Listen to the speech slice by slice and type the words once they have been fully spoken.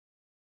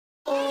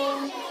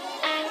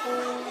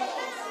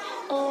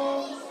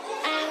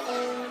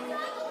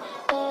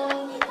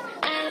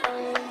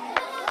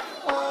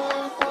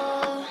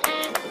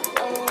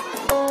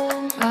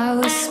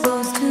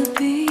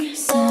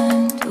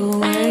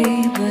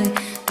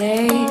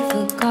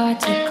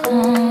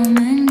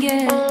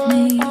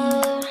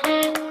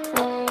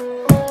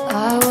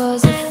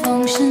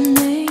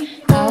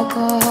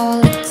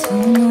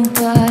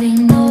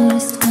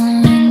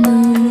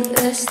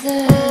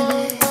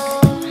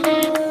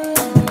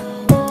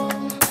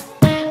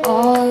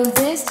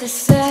to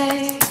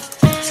say.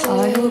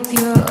 I hope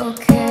you're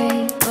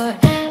okay,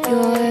 but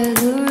you're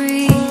the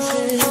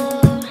reason.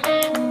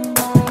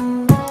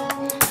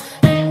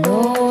 No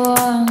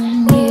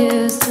one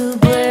here's to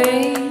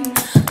blame,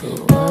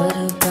 but what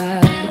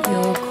about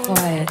your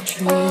quiet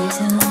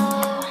treason?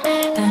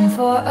 And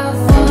for a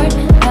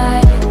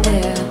fortnight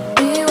there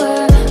we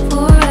were,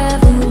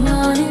 forever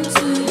running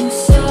to you.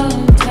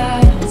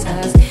 Sometimes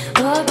ask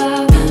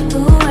about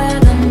the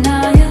weather,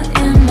 now you're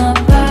in my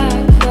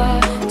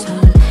backyard.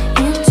 Turn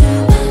into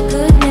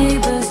good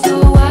neighbors,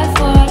 your wife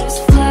waters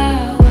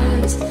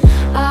flowers.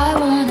 I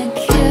wanna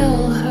kill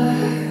her.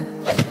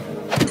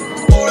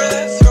 For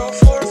this road,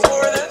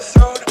 for this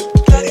road,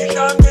 Daddy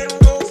shot didn't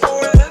go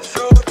for this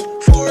road.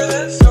 For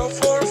this road,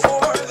 for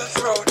this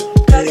road,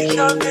 Daddy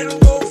shot didn't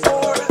go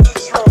for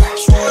this road.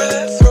 For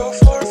this road,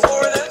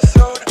 for this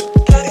road,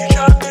 Daddy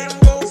shot didn't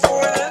go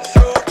for this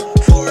road.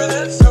 For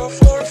this road,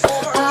 for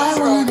this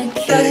road,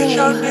 Daddy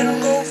shot didn't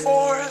go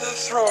for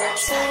this road.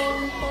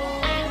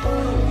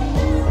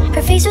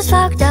 Her face was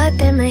fogged up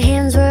and my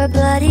hands were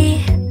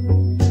bloody.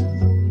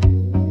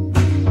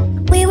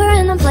 We were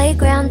in the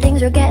playground,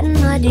 things were getting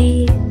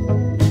muddy.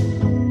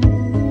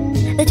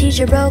 The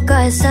teacher broke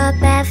us up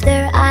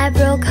after I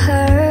broke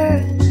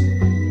her.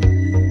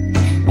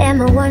 And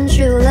my one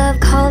true love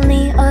called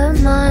me a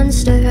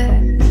monster.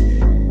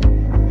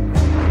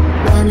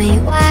 Mommy,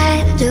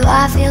 why do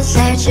I feel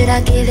sad? Should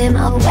I give him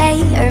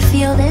away or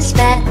feel this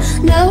bad?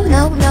 No,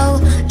 no, no,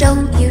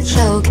 don't you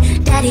choke.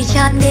 Daddy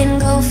John didn't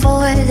go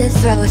for the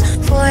throat.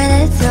 For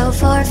the throat,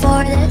 for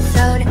the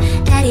throat.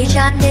 Daddy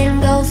John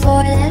didn't go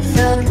for the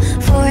throat.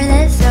 For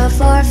the throat,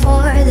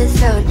 for the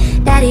throat.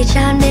 Daddy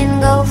John didn't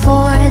go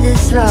for the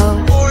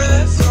throat. For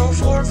this road,